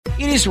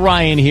It is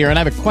Ryan here, and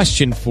I have a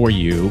question for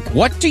you.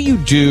 What do you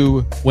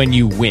do when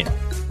you win?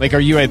 Like, are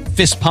you a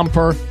fist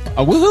pumper,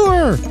 a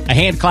woohooer, a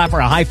hand clapper,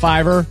 a high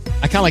fiver?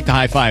 I kind of like the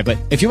high five, but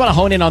if you want to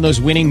hone in on those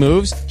winning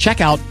moves,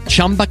 check out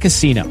Chumba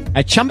Casino.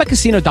 At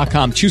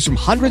ChumbaCasino.com, choose from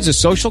hundreds of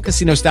social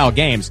casino-style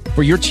games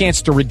for your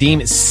chance to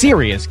redeem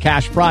serious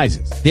cash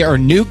prizes. There are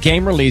new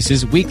game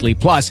releases weekly,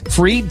 plus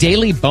free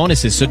daily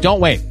bonuses. So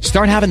don't wait.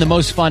 Start having the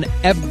most fun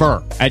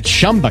ever at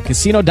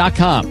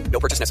ChumbaCasino.com.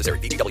 No purchase necessary.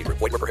 VGW. Void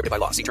where prohibited by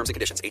law. See terms and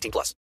conditions.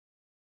 18+.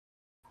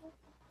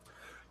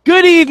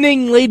 Good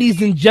evening,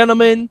 ladies and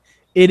gentlemen.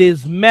 It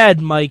is Mad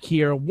Mike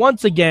here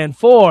once again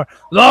for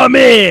the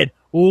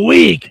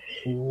Midweek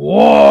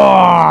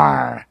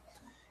War.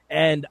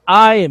 And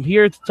I am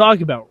here to talk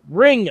about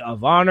Ring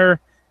of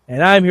Honor.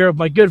 And I'm here with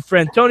my good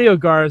friend, Antonio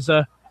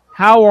Garza.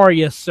 How are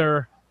you,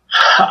 sir?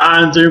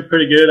 I'm doing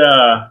pretty good.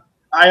 I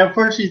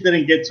unfortunately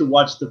didn't get to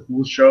watch the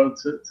full show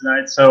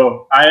tonight.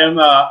 So I am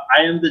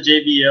the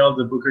JBL,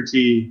 the Booker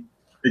T,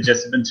 the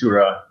Jesse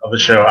Ventura of the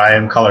show. I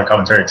am color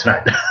commentary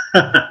tonight.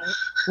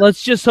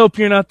 Let's just hope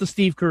you're not the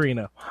Steve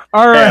Corino.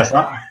 All right.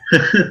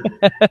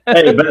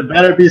 Hey,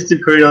 better be Steve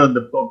Corino than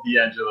the Pope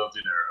D'Angelo De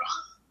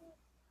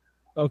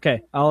Niro.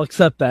 Okay, I'll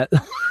accept that.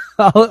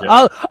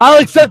 I'll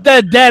accept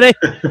that, Daddy.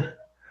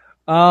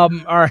 All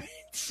right.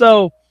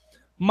 So,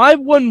 my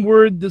one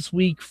word this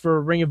week for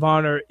Ring of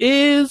Honor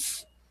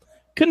is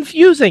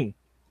confusing.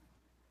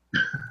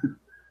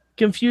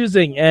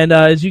 Confusing, and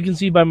as you can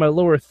see by my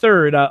lower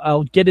third,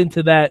 I'll get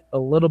into that a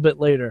little bit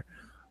later.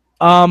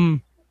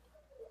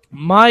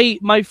 My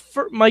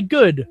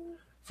good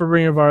for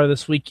Ring of Honor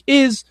this week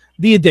is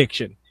The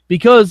Addiction,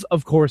 because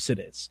of course it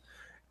is.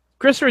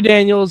 Christopher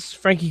Daniels,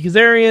 Frankie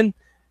Kazarian,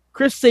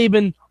 Chris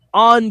Sabin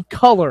on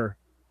color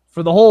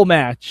for the whole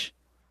match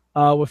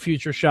with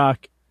Future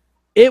Shock.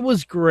 It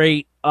was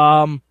great.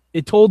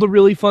 It told a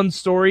really fun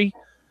story.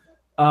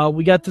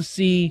 We got to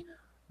see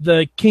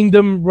the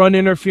Kingdom run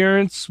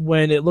interference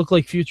when it looked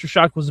like Future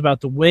Shock was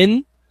about to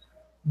win,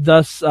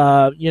 thus,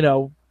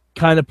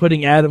 kind of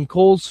putting Adam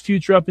Cole's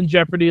future up in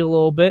jeopardy a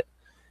little bit.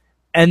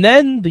 And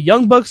then the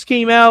Young Bucks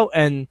came out,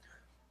 and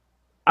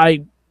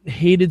I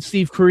hated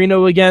Steve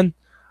Corino again.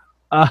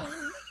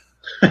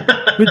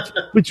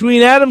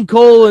 Between Adam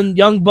Cole and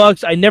Young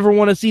Bucks, I never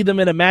want to see them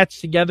in a match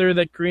together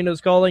that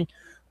Corino's calling.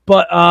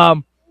 But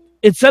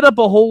it set up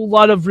a whole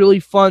lot of really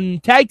fun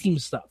tag team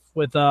stuff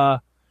with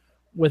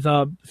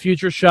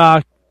Future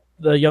Shock,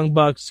 the Young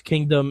Bucks,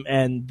 Kingdom,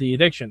 and The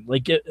Addiction.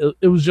 Like it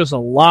was just a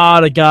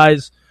lot of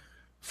guys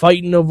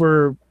fighting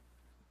over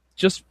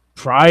just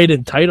pride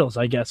and titles,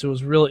 I guess. It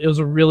was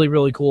a really,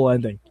 really cool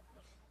ending.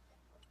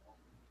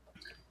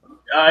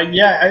 I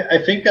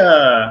think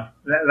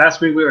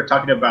last week we were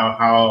talking about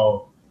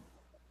how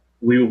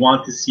we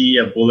want to see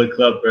a Bullet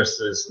Club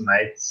versus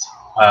Knights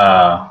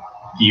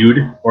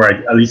feud, or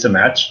at least a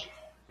match.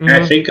 Mm-hmm.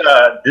 And I think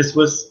this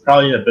was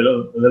probably a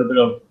little bit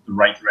of the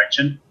right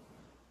direction,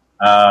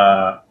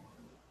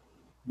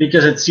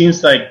 because it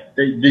seems like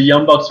the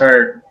Young Bucks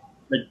are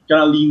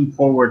gonna lean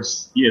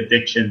towards The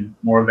Addiction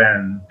more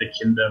than the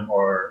Kingdom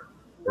or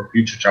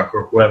Future Shock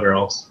or whoever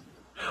else.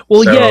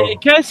 Well, so, yeah, it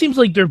kind of seems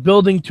like they're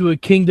building to a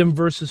Kingdom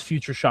versus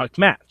Future Shock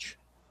match.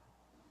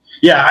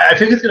 Yeah, I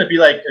think it's gonna be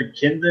like a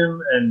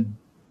Kingdom and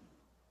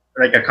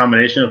like a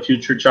combination of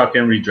Future Shock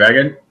and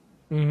Redragon,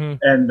 mm-hmm.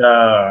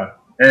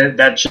 and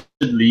that should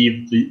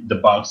leave the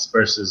Bucks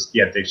versus The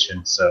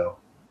Addiction. So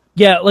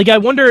yeah, like I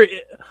wonder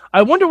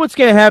what's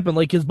gonna happen.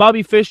 Like, is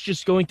Bobby Fish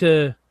just going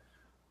to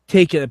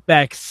take a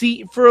back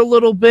seat for a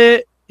little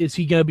bit? Is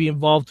he going to be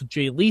involved with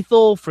Jay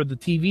Lethal for the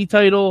TV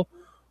title,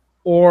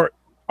 or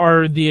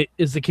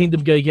is the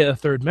Kingdom going to get a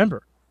third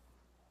member?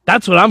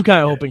 That's what I'm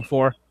kind of hoping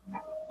for.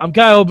 I'm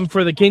kind of hoping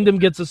for the Kingdom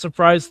gets a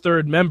surprise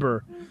third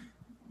member,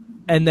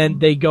 and then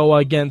they go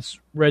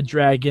against Red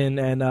Dragon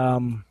and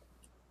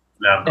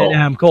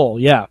Adam Cole,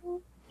 yeah.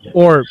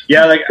 Or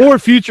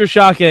Future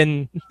Shock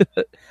and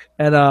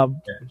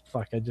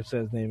fuck, I just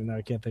said his name and now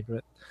I can't think of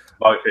it.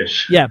 Bobby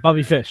Fish. Yeah,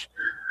 Bobby Fish.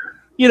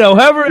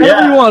 However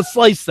you want to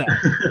slice that.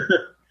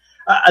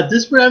 At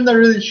this point, I'm not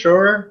really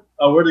sure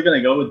where they're going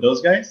to go with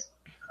those guys.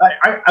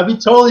 I'd be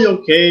totally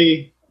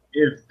okay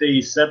if they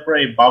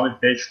separate Bobby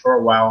Fish for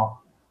a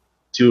while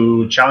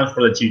to challenge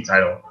for the TV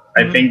title.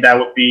 Mm-hmm. I think that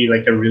would be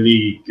like a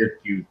really good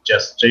feud,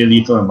 just Jay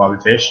Lethal and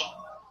Bobby Fish.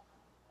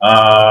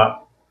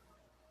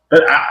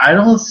 But I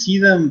don't see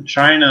them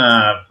trying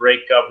to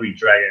break up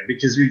Redragon,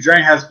 because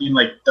Redragon has been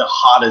like the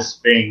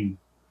hottest thing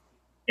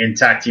in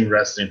tag team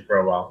wrestling for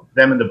a while.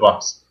 Them and the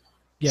Bucks.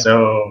 Yeah.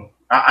 So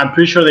I'm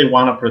pretty sure they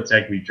want to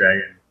protect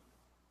Redragon.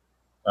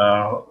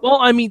 Well,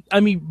 I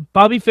mean,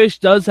 Bobby Fish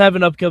does have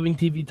an upcoming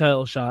TV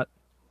title shot.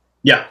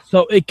 Yeah.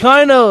 So you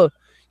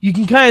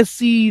can kind of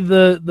see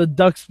the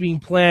ducks being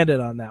planted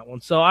on that one.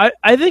 So I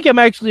think I'm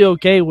actually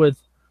okay with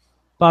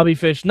Bobby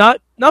Fish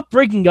not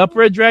breaking up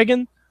Red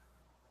Dragon,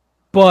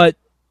 but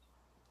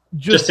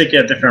just taking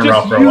a different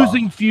route for a while.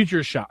 Using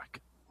Future Shock.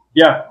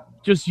 Yeah.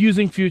 Just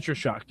using Future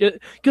Shock.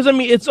 Because,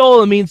 it's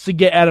all it means to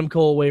get Adam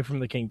Cole away from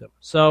the Kingdom.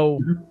 So,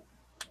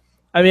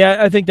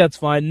 I think that's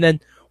fine. And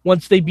then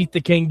once they beat the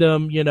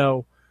Kingdom,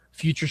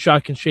 Future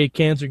Shock can shake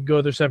hands and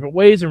go their separate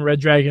ways, and Red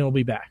Dragon will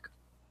be back.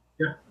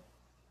 Yeah,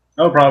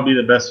 that would probably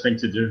be the best thing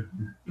to do.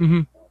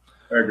 Mm-hmm.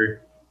 I agree.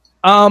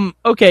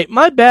 Okay,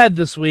 my bad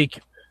this week.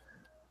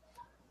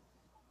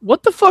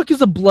 What the fuck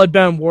is a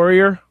Bloodbound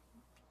Warrior?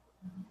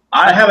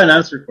 I have an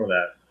answer for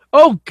that.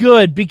 Oh,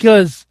 good,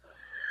 because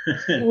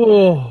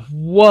whoa,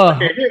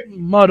 Okay,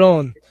 mud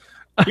on.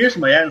 here's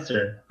my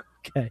answer.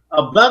 Okay.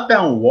 A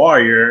Bloodbound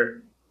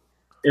Warrior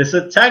is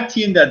a tag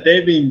team that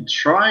they've been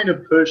trying to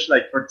push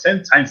like for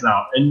 10 times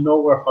now and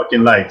nowhere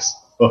fucking likes.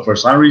 But for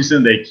some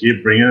reason, they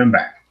keep bringing them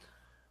back.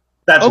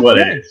 That's what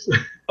it is.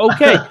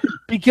 Okay,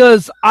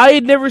 because I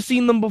had never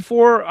seen them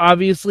before.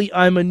 Obviously,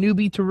 I'm a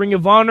newbie to Ring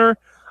of Honor.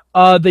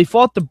 They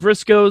fought the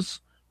Briscoes,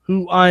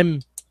 who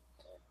I'm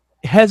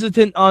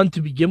hesitant on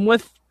to begin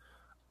with.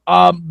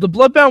 The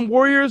Bloodbound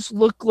Warriors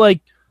look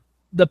like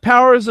the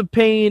Powers of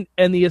Pain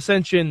and the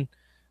Ascension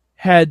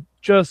had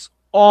just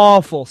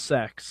awful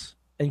sex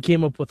and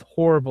came up with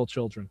horrible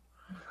children.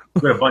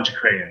 With a bunch of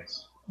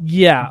crayons.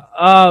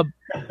 Yeah.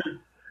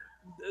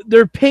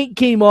 Their paint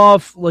came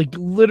off like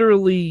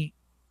literally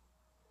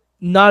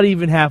not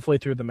even halfway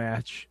through the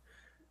match.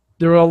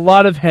 There were a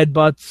lot of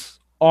headbutts,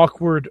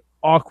 awkward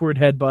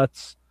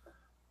headbutts.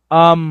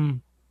 I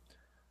mean,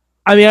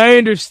 I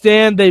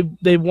understand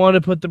they want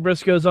to put the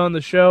Briscoes on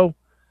the show.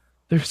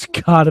 There's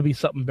got to be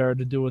something better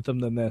to do with them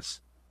than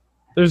this.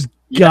 There's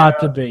got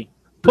to be.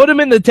 Put them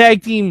in the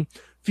tag team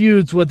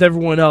feuds with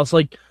everyone else,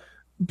 like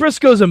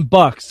Briscoes and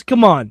Bucks.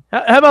 Come on,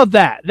 how about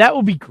that? That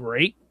would be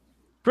great.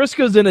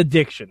 Briscoes and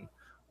Addiction.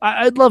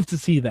 I'd love to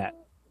see that.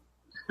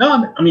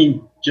 No, I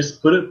mean,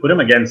 just put him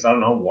against, I don't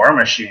know, War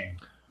Machine.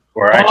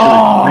 Or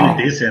actually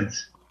pretty decent.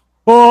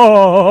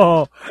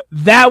 Oh,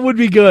 that would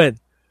be good.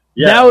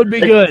 Yeah, that would be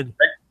good.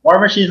 Like War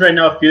Machine's right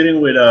now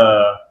feuding with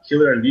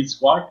Killer Elite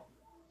Squad.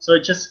 So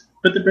just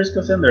put the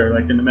Briscoes in there,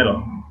 like in the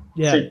middle.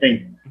 Yeah. Same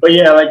thing. But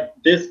yeah, like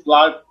this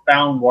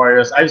Bloodbound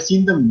Warriors, I've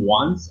seen them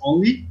once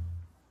only.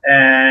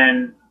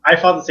 And I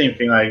thought the same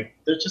thing. Like,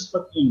 they're just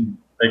fucking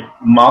like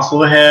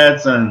muscle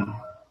heads and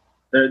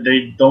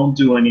they don't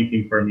do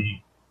anything for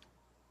me.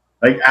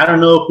 Like, I don't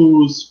know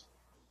who's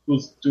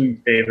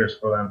doing favors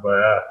for them,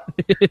 but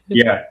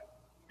yeah,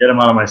 get them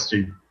out of my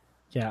stream.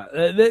 Yeah,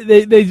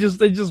 they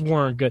just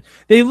weren't good.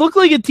 They look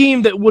like a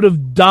team that would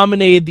have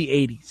dominated the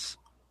 80s.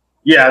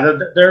 Yeah,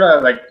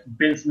 they're like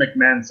Vince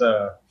McMahon's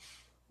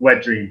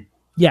wet dream.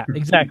 Yeah,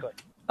 exactly.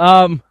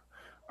 All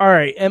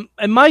right, and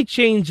my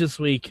change this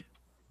week.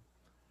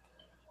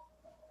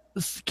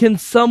 Can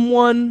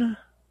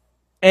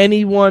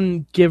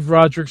anyone give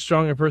Roderick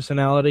Strong a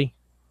personality?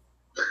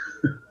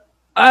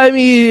 I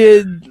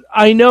mean,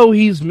 I know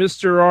he's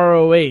Mr.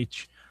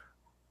 ROH.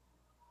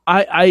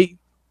 I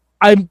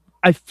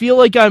feel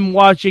like I'm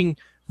watching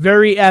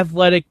very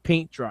athletic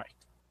paint dry.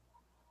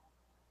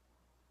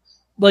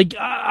 Like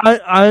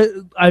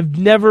I've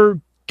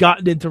never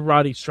gotten into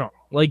Roddy Strong.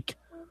 Like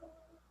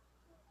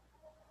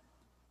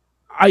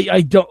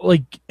I don't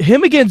like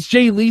him against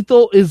Jay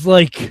Lethal is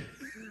like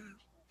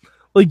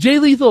Jay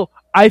Lethal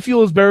I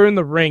feel is better in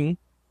the ring.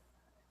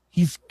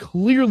 He's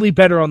clearly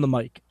better on the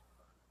mic.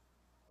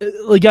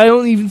 Like, I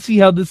don't even see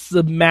how this is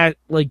a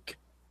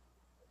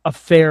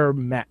fair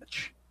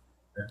match.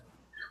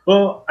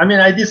 Well, I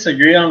mean, I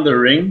disagree on the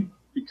ring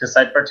because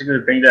I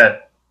particularly think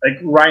that, like,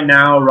 right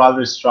now,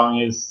 Roderick Strong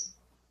is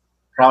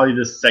probably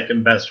the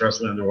second best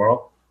wrestler in the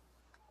world.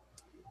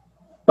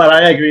 But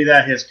I agree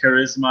that his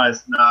charisma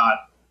is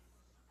not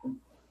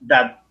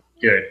that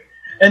good.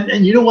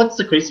 And you know what's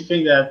the crazy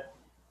thing that,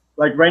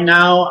 like, right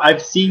now,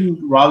 I've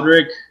seen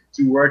Roderick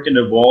do work in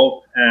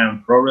Evolve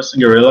and Pro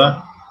Wrestling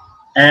Guerrilla.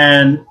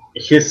 And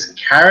his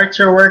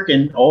character work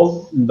in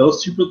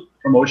those two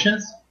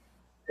promotions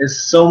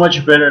is so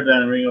much better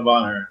than Ring of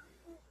Honor.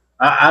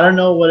 I don't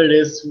know what it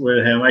is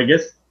with him. I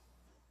guess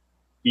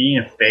being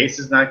a face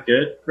is not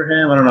good for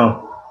him. I don't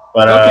know.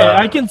 But okay,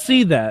 I can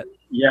see that.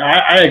 Yeah,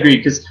 I agree.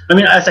 Because, I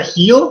mean, as a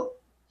heel,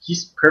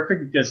 he's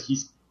perfect because he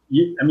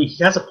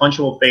has a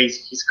punchable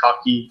face. He's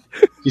cocky.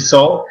 As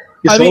a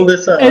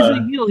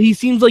heel, he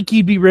seems like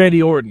he'd be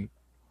Randy Orton.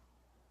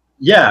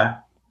 Yeah.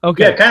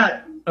 Okay. Yeah,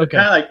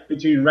 kind of like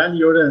between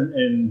Randy Orton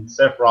and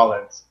Seth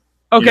Rollins.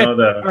 Okay. You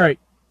know, all right.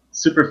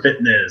 Super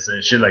fitness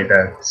and shit like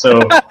that.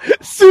 So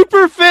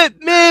Super Fit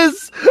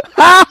Miz.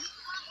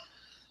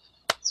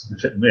 Super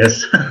fit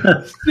Miz.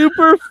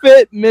 Super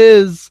Fit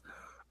Miz.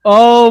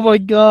 Oh my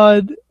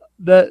god,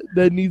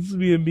 that needs to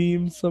be a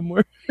meme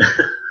somewhere.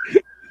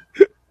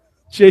 But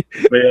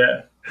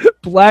yeah.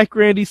 Black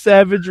Randy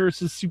Savage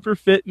versus Super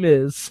Fit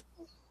Miz.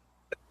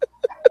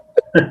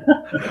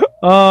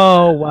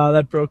 Oh wow,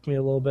 that broke me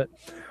a little bit.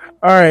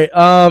 All right,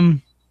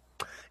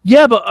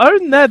 yeah, but other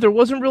than that, there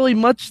wasn't really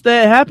much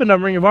that happened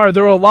on Ring of Honor.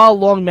 There were a lot of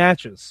long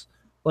matches,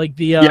 like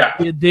the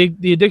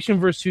Addiction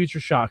versus Future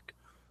Shock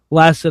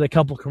lasted a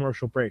couple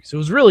commercial breaks. It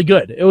was really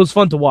good. It was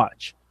fun to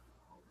watch.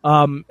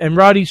 And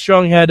Roddy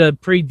Strong had a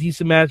pretty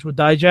decent match with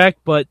Dijak,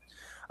 but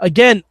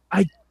again,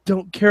 I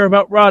don't care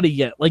about Roddy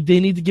yet. Like, they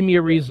need to give me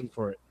a reason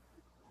for it.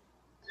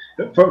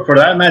 For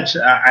that match,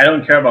 I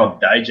don't care about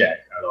Dijak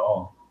at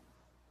all.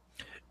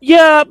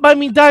 Yeah, but I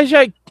mean,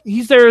 Dijak,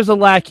 he's there as a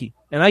lackey,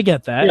 and I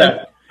get that.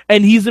 Yeah.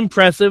 And he's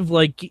impressive.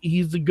 Like,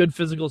 he's a good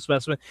physical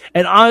specimen.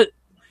 And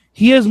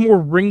he has more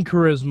ring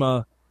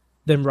charisma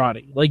than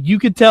Roddy. Like, you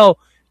could tell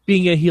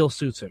being a heel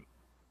suits him.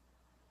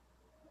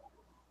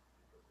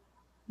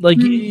 Like,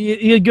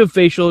 he had good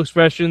facial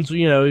expressions.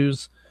 You know,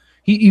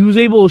 he was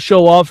able to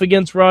show off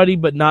against Roddy,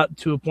 but not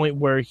to a point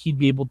where he'd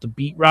be able to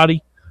beat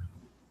Roddy,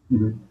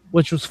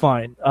 which was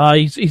fine.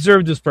 He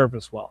served his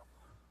purpose well.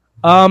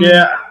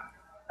 Yeah,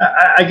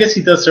 I guess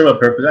he does serve a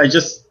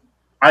purpose.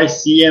 I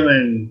see him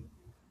and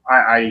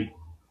I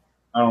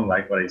don't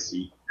like what I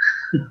see.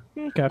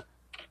 Okay.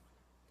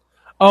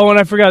 Oh, and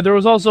I forgot, there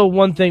was also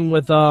one thing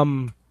with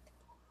who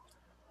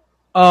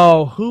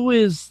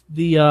is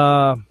the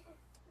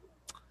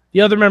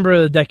other member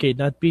of the Decade,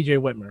 not BJ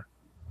Whitmer.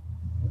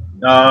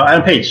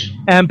 Adam Page.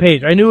 Adam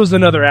Page. I knew it was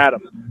another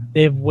Adam.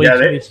 They have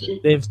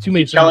they have too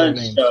many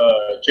challenged names.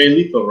 Jay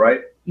Lethal,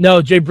 right?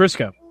 No, Jay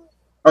Briscoe.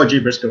 Oh, Jay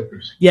Briscoe.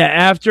 Yeah,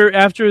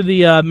 after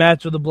the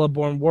match with the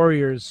Bloodborne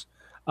Warriors,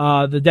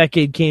 the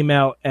Decade came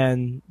out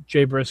and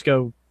Jay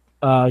Briscoe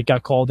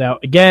got called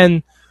out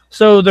again.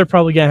 So they're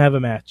probably going to have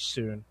a match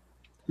soon.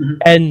 Mm-hmm.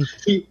 And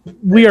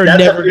we are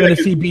never going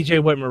to see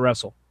BJ Whitmer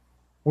wrestle.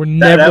 We're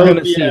never going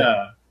to see it.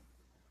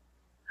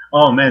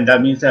 Oh, man,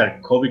 that means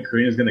that Colby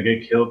Corino is going to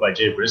get killed by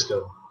Jay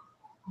Briscoe.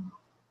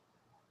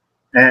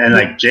 And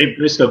like, Jay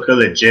Briscoe could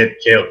legit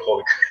kill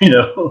Colby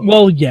Corino.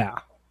 Well, yeah.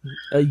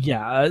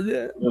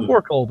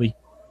 Poor Colby.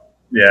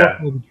 Yeah.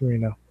 Poor Colby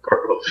Corino.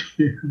 Poor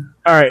Colby.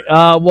 All right.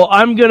 Well,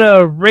 I'm going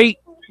to rate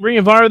Ring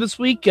of Honor this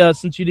week,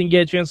 since you didn't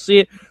get a chance to see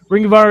it.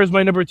 Ring of Honor is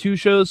my number 2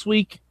 show this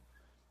week.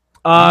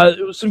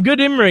 It was some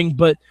good in-ring,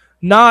 but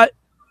not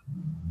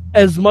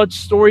as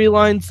much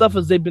storyline stuff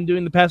as they've been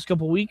doing the past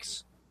couple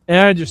weeks. And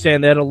I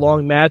understand they had a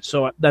long match,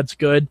 so that's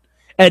good.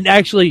 And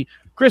actually,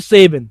 Chris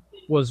Sabin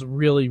was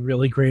really,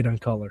 really great on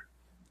color.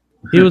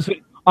 He was,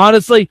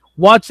 honestly,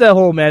 watch that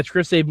whole match.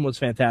 Chris Sabin was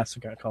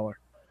fantastic on color.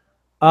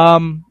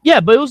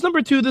 Yeah, but it was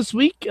number 2 this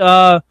week.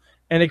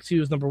 NXT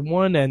was number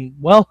 1, and,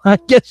 well, I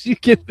guess you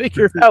can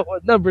figure out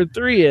what number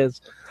 3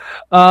 is.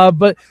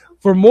 But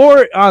for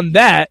more on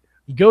that,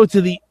 go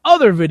to the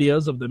other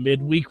videos of the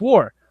Midweek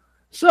War.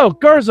 So,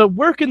 Garza,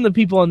 where can the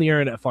people on the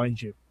internet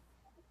find you?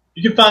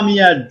 You can find me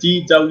at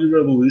DW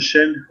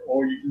Revolution,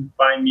 or you can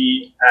find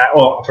me at,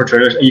 for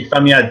Twitter, you can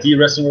find me at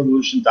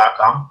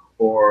DWrestlingRevolution.com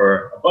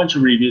for a bunch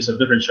of reviews of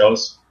different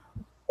shows.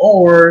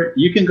 Or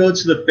you can go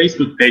to the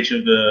Facebook page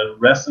of the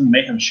Wrestling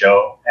Mayhem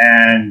Show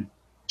and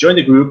join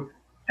the group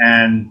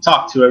and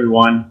talk to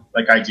everyone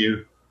like I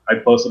do. I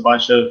post a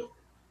bunch of,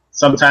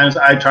 sometimes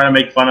I try to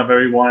make fun of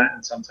everyone,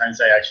 and sometimes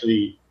I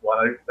actually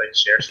want to like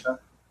share stuff.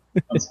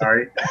 I'm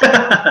sorry.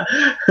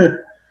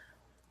 But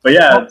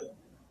yeah.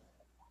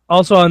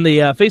 Also on the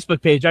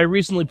Facebook page, I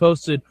recently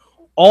posted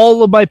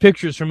all of my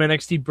pictures from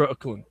NXT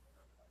Brooklyn.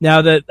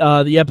 Now that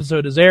the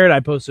episode is aired,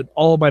 I posted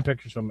all of my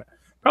pictures from it.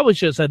 Probably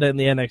should have said that in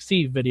the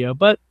NXT video,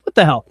 but what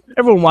the hell?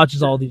 Everyone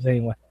watches all these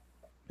anyway.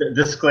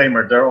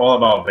 Disclaimer, they're all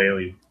about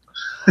Bayley.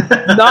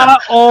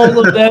 Not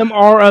all of them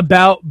are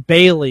about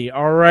Bayley,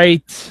 all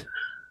right?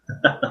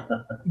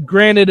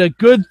 Granted, a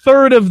good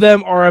third of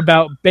them are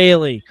about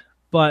Bayley,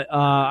 but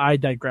I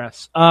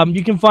digress.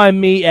 You can find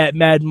me at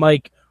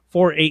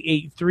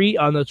MadMike4883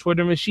 on the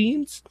Twitter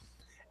machines,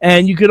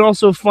 and you can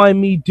also find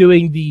me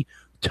doing the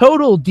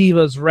Total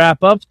Divas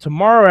wrap-up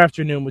tomorrow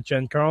afternoon with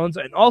Jen Carlins,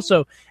 and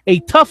also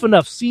a Tough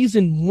Enough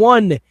Season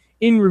 1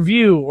 in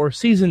review, or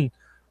Season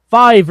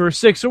 5 or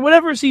 6, or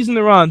whatever season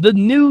they're on, the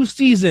new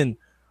season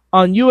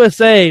on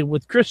USA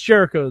with Chris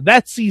Jericho.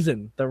 That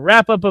season, the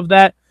wrap-up of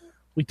that.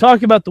 We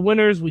talk about the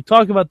winners, we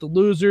talk about the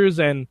losers,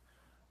 and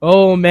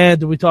oh man,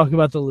 do we talk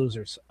about the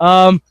losers.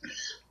 But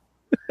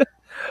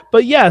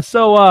yeah,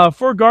 so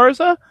for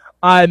Garza,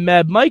 I'm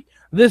Mad Mike.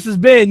 This has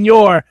been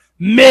your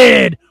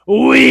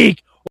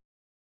Midweek.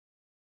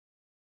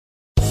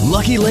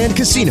 Lucky Land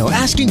Casino,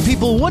 asking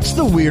people, what's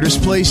the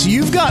weirdest place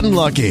you've gotten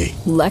lucky?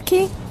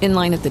 Lucky? In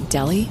line at the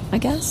deli, I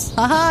guess?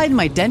 Aha, in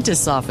my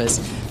dentist's office.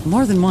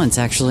 More than once,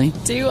 actually.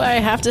 Do I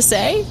have to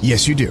say?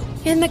 Yes, you do.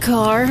 In the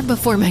car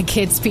before my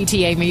kids'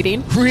 PTA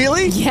meeting.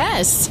 Really?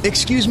 Yes.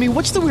 Excuse me,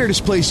 what's the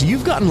weirdest place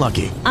you've gotten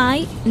lucky?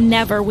 I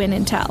never win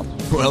and tell.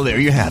 Well, there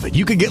you have it.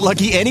 You can get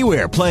lucky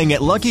anywhere, playing at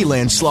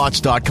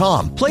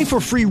LuckyLandSlots.com. Play for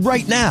free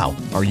right now.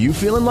 Are you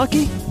feeling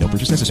lucky? No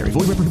purchase necessary.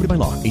 Void where prohibited by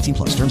law.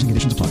 18+. Terms and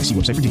conditions apply. See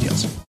website for details.